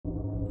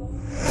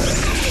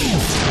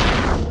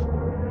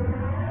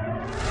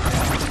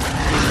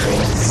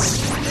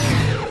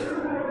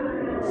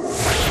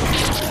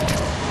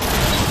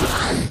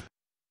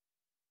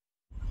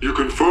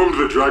Confirmed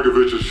that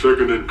Dragovich's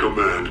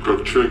second-in-command,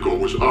 Kravchenko,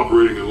 was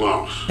operating in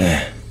Laos.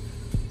 That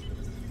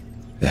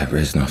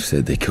Reznov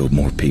said they killed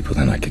more people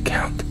than I could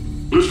count.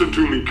 Listen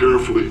to me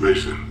carefully,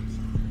 Mason.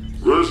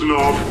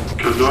 Reznov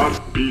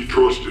cannot be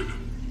trusted.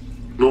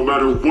 No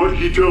matter what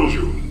he tells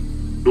you,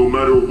 no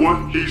matter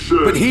what he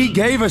says... But he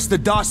gave us the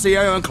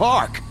dossier on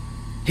Clark.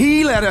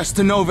 He led us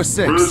to Nova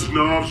 6.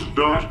 Reznov's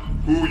not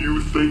who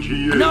you think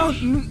he is. No,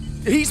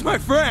 he's my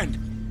friend.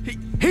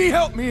 He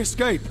helped me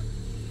escape.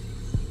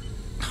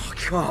 Oh,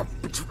 God,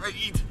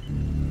 betrayed.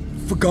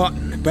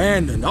 Forgotten,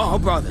 abandoned, all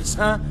brothers,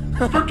 huh?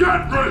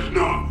 Forget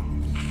Reznov!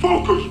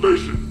 Focus,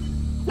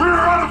 Mason! We're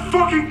out of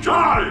fucking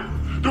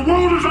time! The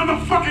world is on the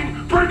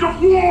fucking brink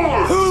of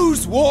war!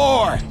 Whose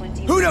war?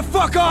 Who the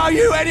fuck are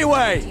you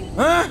anyway?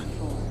 Huh?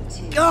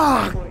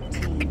 God,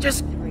 I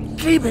just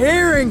keep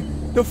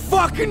hearing the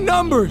fucking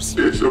numbers!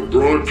 It's a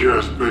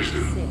broadcast,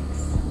 Mason.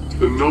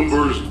 The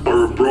numbers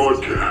are a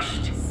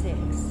broadcast.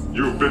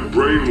 You've been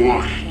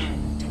brainwashed.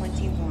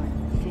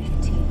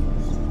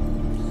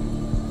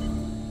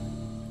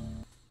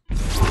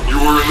 You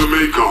were in the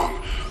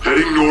Mekong,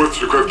 heading north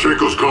to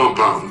Kravchenko's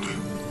compound.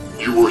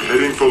 You were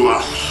heading for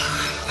Laos.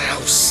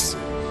 Laos.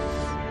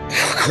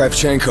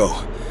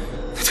 Kravchenko.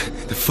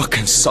 The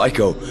fucking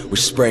psycho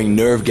was spraying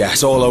nerve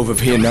gas all over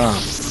Vietnam.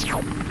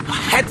 I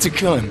had to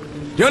kill him.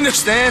 You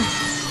understand?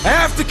 I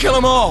have to kill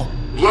them all!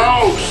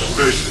 Laos,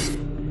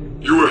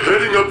 Mason! You were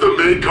heading up the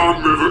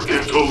Mekong River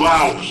into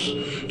Laos.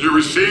 You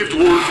received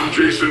word from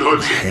Jason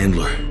Hudson.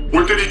 Handler.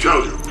 What did he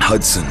tell you?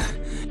 Hudson.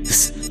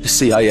 The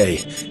CIA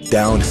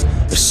downed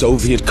a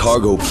Soviet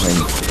cargo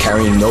plane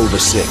carrying Nova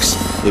 6.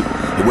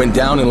 It went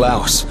down in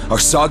Laos. Our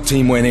SOG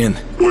team went in.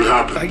 What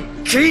happened?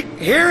 I keep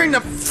hearing the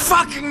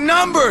fucking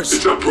numbers!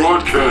 It's a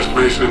broadcast,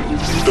 Mason.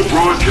 The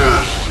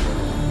broadcast.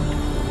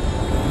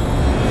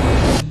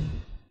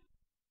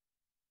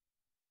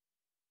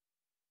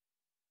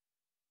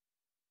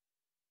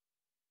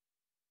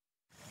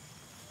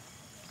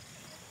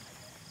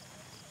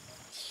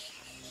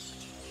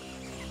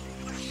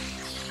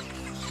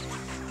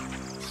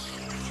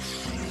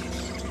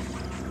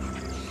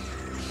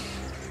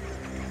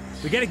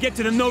 We gotta get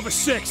to the Nova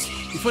 6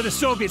 before the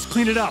Soviets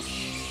clean it up.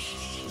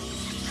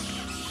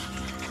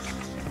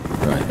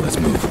 Right, let's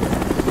move.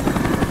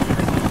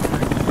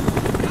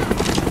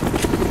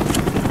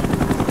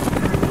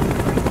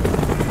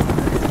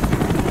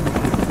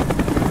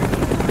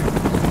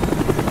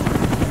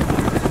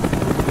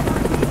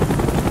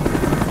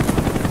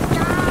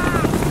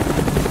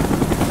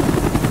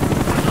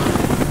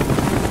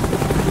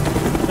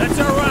 That's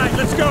all right,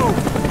 let's go!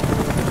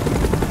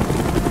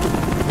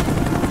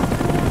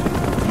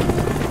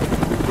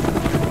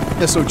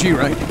 SOG,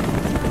 right?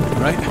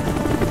 Right?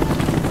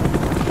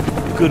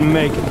 Couldn't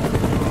make it.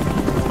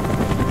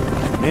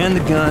 Man the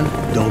gun,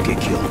 don't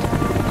get killed.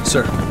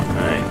 Sir.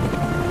 Alright.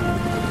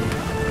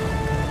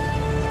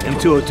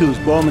 M202's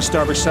blow on the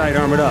starboard side,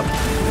 armored up.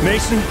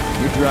 Mason,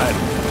 you're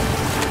driving.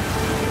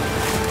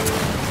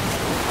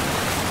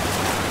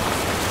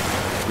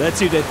 Let's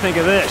see what they think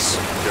of this.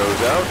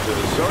 Goes out to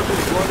the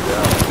Sergeant's one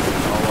down.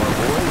 All our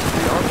boys,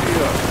 the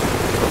RPO.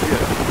 Go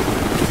get it.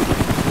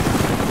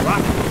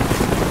 Rock.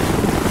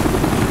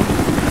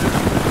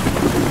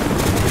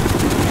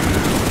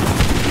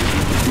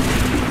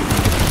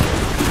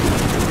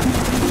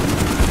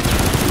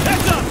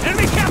 Heads up!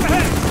 Enemy cap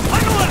ahead! On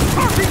the left!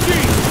 RPG!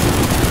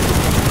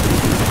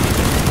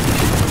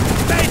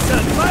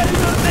 Mason, fighting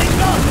on the main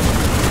gun!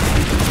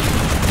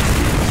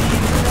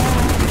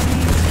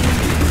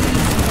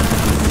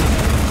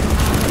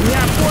 We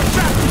have 4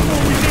 tracks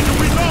before we need to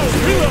reload!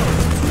 Reload!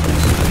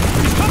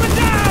 He's coming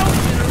down!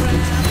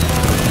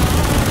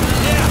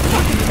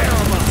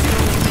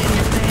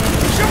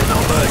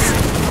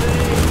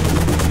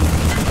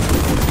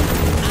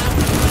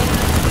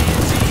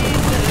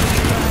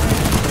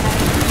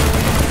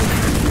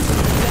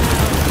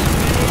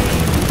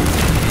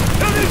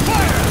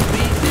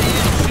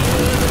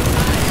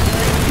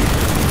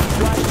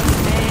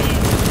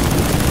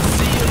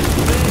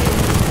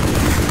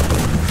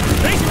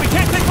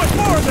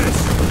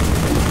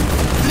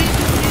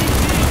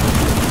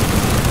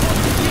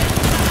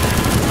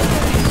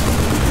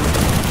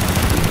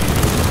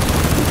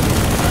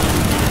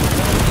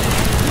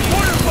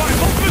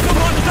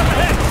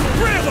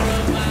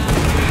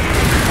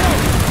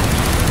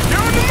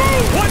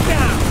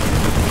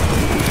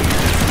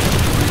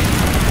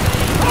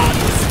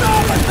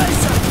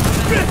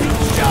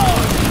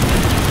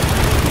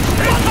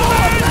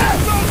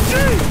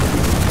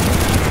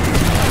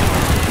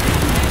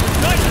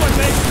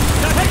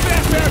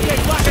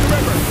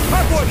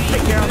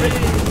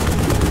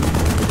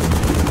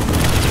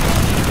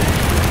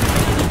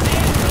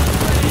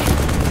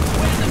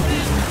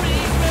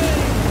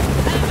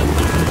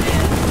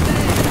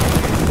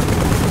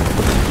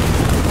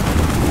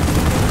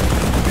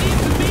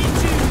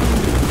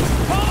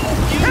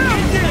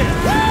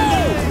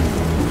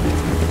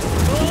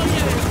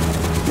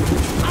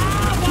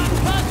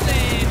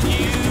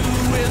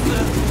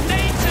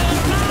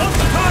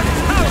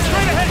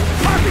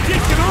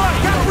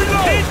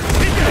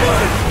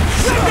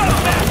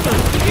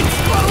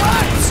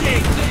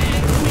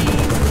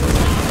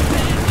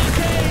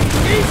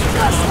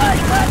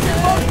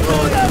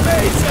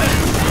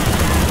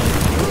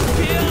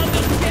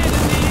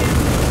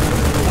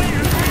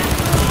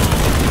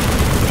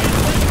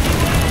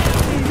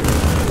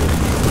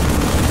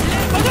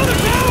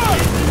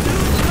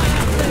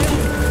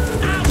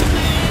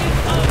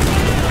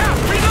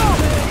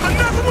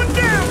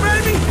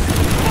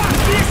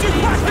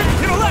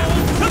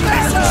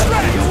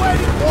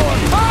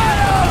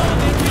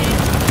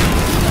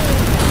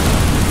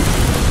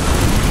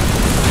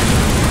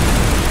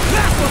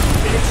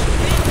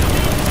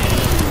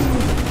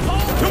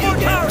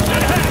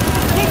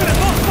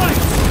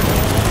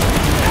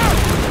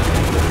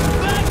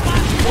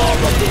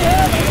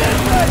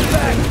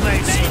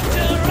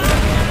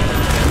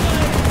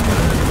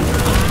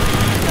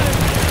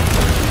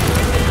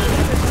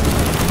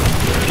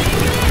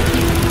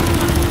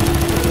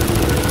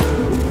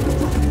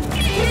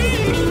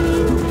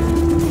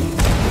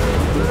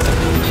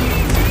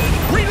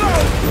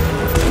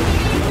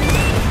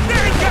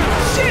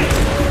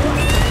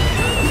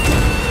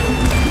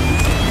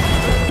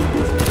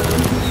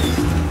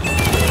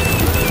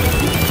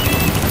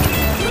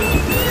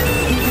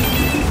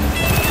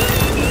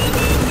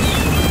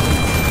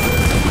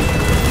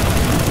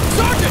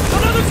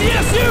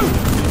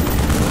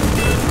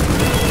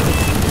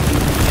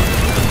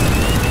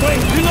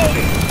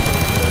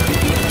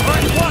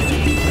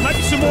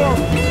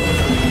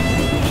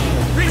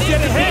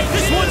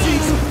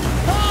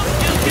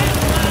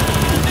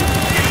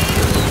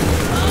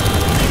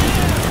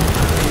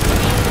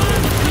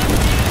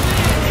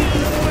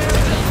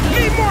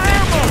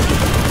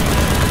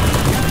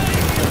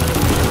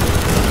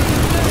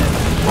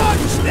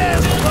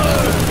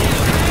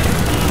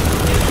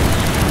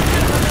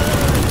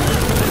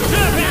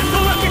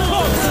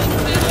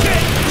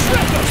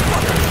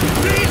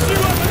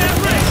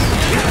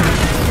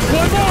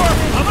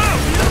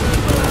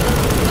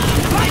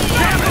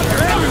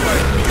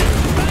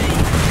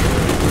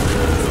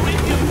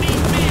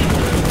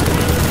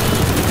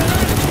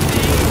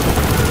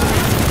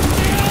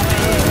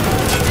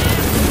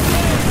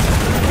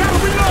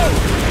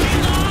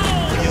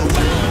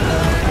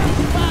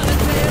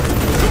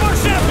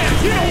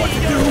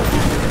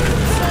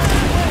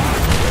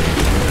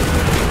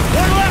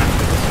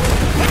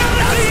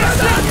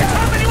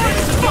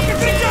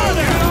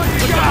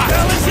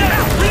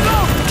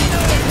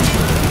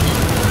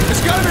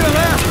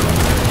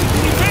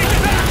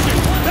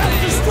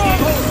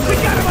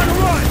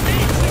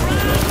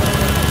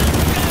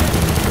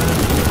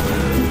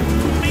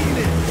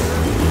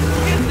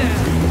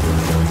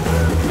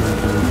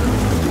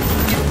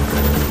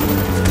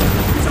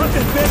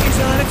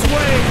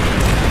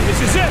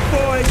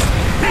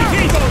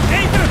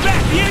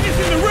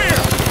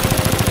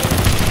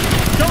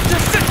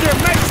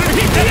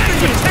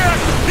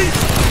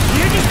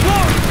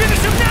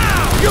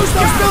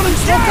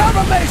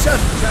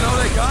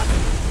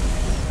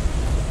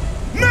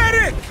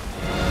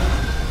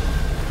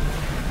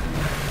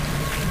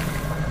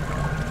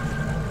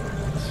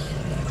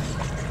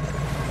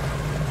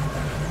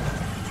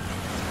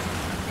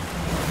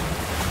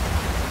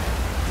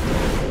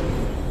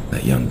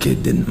 That young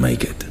kid didn't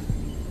make it.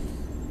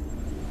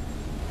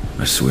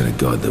 I swear to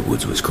God the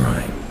Woods was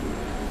crying.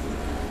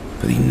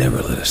 But he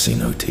never let us see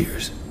no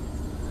tears.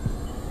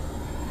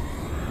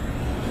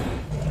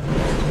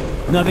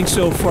 Nothing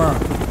so far.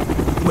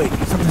 Wait,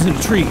 something's in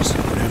the trees.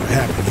 Whatever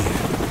happened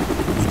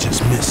here, we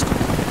just missed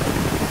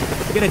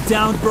it. I got a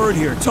downed bird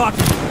here. Talk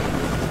to me.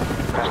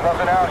 There's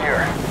nothing out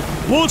here.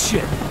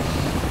 Bullshit.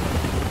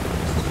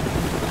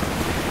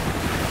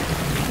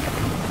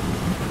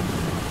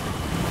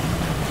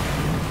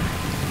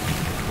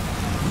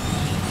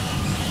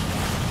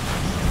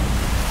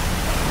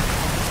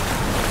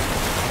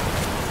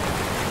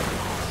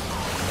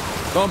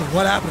 Bowman,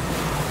 what happened?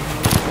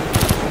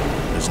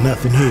 There's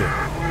nothing here.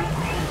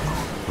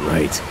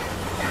 Right.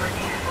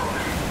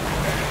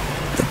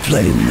 The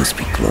plane must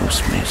be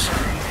close, Mason.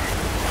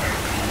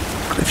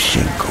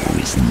 Kravchenko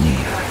is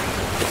near.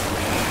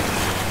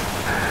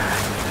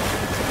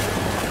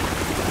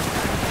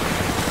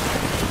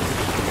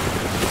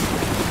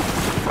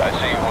 I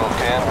see you, Wolf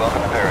 10.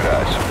 Welcome to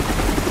paradise.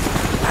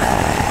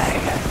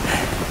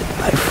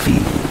 I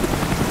feel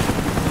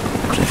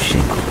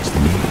Kravchenko is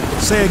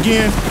near. Say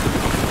again.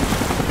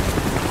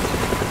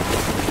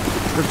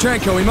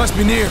 Kravchenko, he must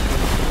be near.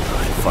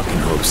 I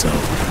fucking hope so.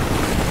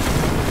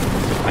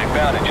 They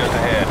found it just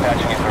ahead,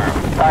 patching it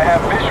through. I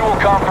have visual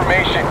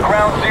confirmation.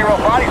 Ground zero,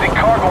 bodies and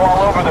cargo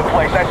all over the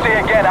place. I say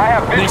again, I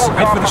have visual Mason,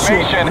 head for the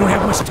shore. confirmation. We don't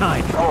have much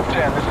time. Wolf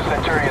 10, this is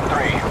Centurion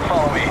 3.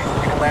 Follow me.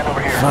 You can land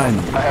over here. Fine.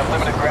 I have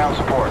limited ground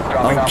support.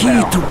 Dropping I'll off key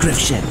now. to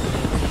Kravchenko.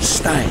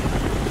 Stein,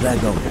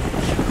 Drago.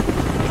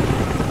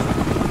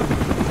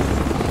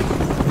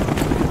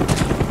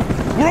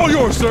 We're all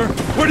yours, sir.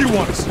 Where do you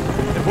want us?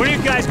 If one of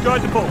you guys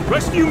guard the boat,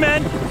 rest of you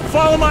men,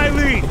 follow my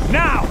lead.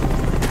 Now!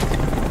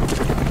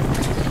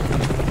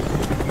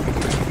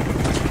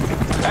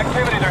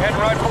 Activity, they're heading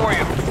right for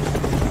you.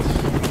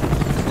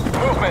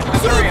 Movement,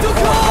 Centurion 4-5,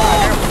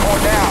 air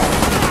support now.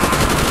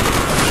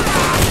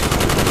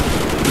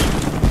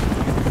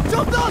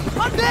 Jump up!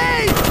 I'm there!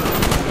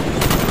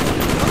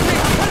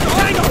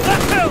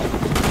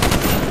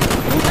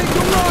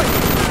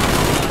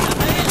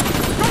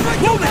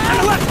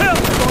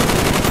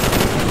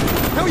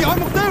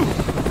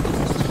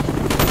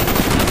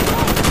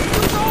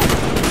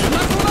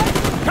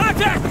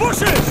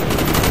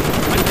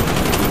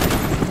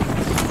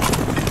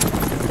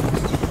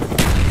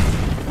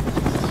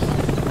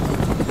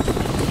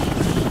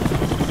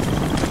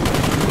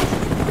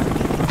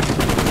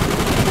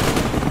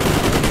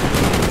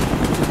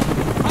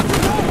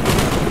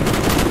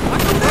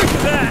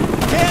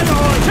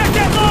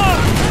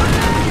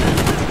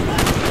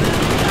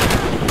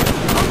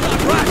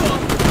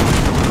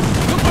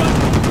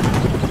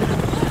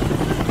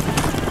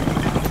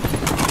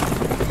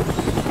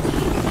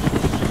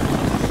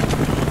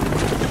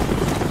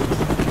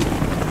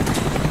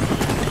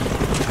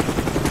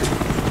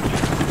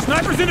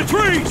 in the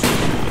trees!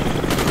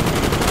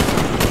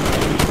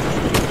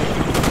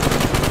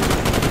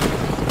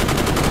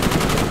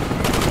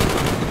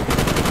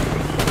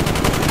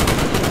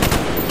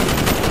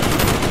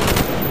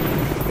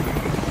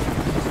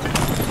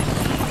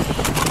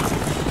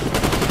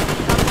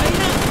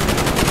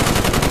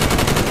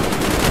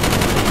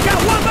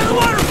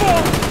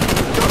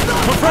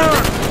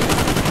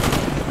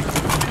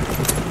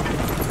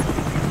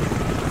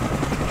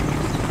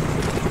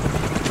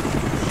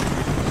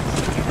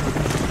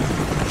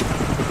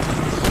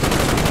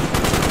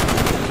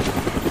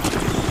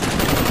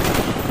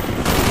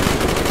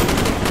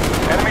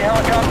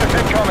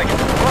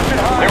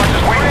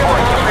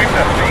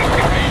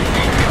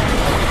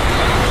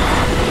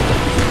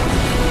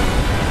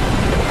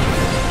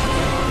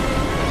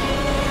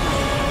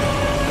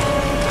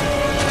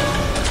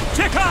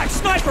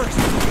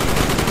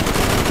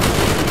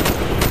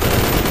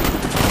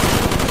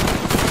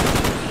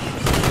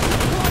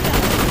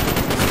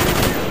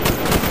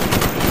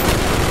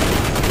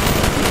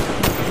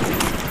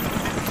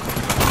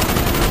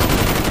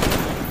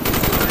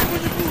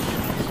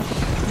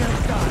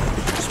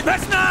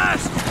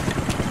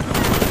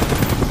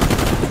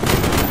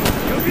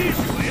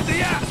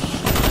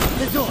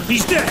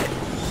 He's dead!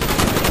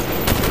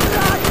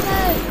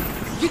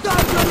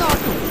 Кидай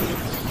гранату!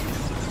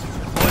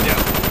 Понял.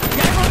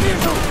 Я его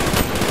вижу!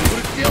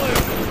 Сделаю!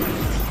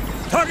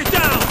 Target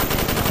down!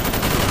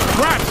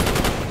 Right!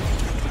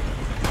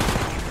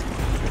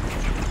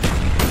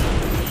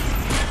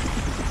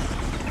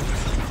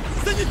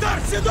 Санитар,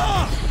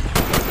 сюда!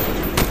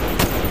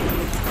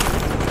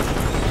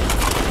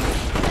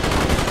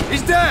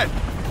 He's dead!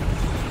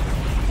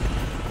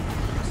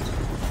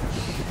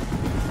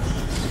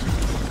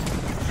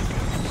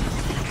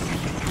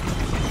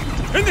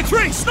 In the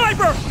tree!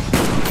 Sniper!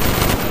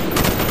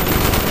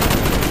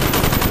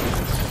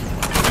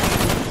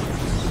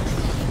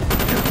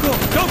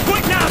 Don't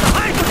quit now! The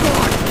hides are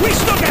gone! We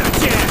still got a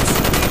chance!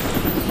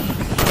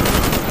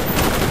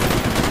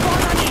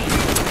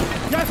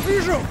 Я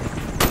вижу!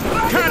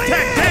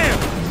 Contact them!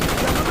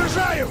 Я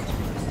побежаю!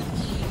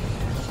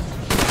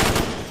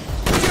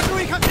 Держу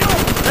их огнем!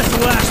 That's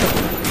the last of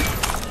them.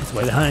 That's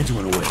why the hinds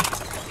went away.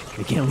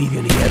 They can't leave you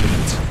any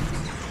evidence.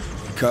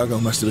 The cargo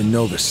must have been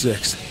Nova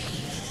 6.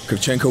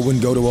 Kravchenko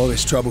wouldn't go to all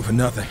this trouble for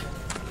nothing.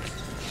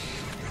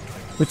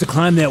 We have to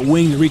climb that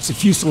wing to reach the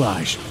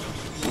fuselage.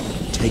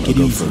 Take it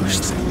easy,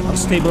 first. I'll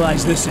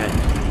stabilize this end.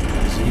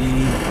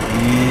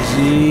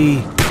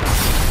 Easy.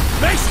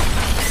 Mason!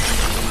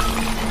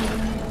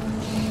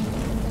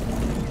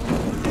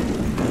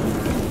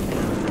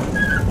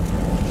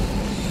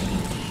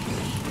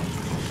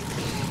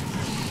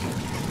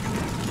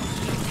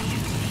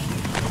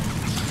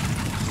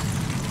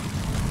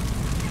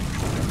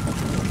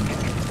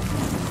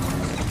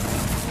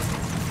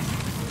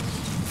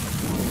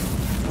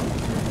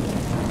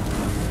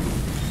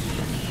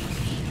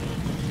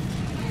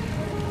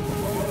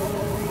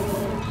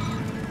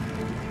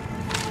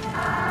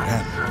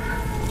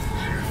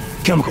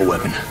 Chemical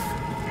weapon.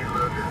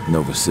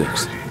 Nova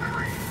 6.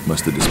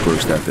 Must have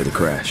dispersed after the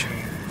crash.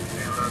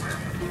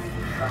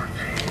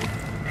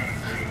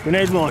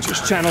 Grenade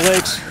launchers, Channel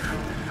Lakes.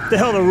 The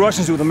hell are the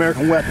Russians do with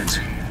American weapons?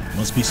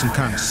 Must be some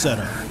kind of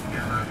setup.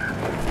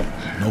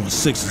 Nova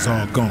 6 is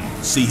all gone.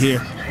 See here?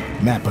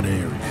 Map of the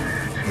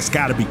area. It's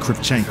gotta be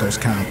Kravchenko's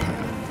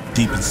compound.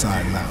 Deep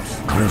inside Laos.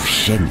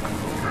 Kravchenko.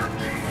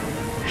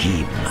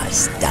 He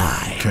must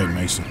die. Okay,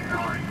 Mason.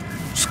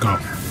 Let's go.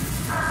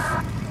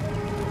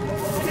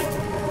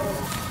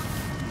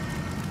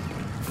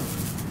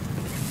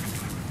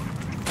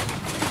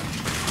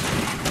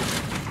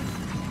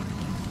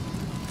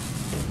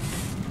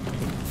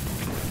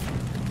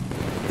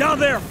 Down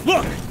there,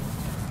 look!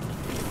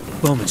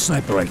 Bowman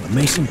sniper rifle.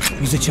 Mason,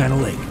 use the Channel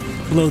Lake.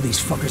 Blow these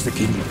fuckers to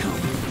keep them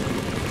coming.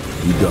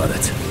 You got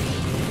it.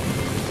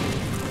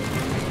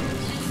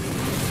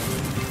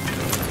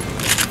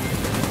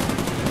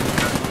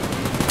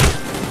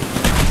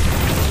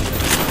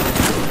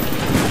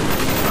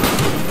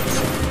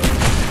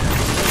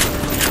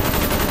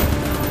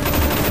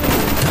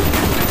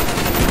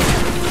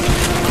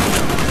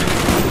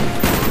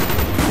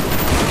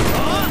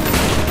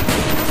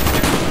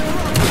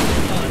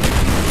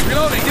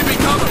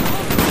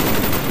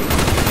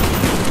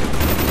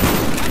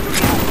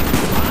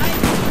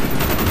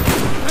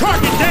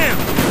 Target down!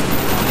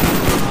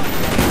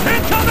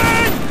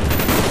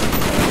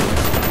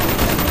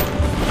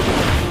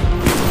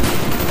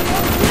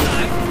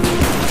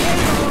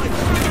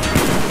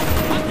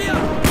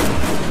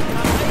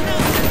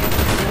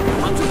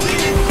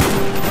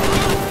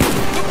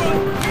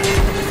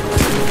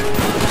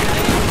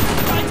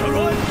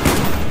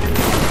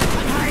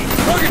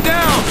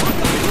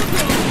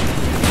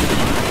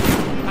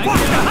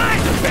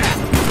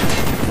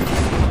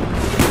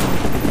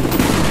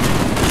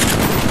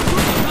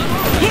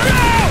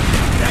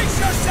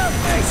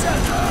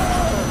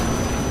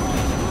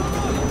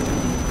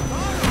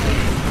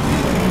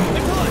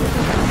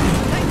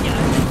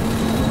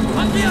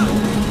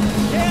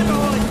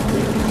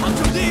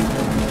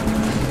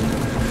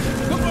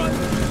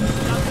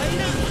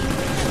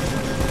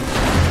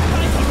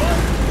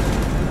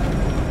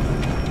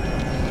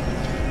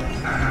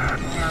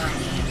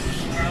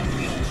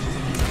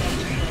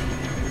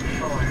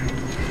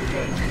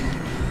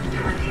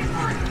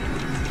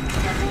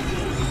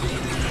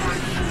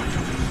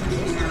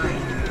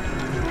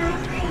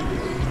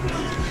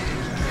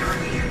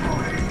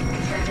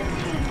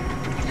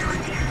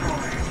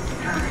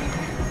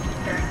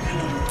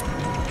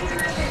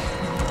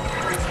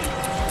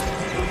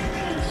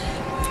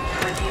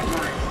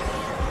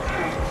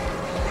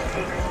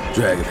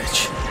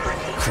 Dragovich.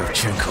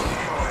 Kravchenko.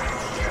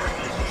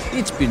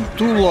 It's been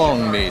too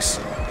long,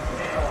 Mason.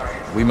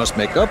 We must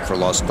make up for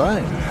lost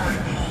time.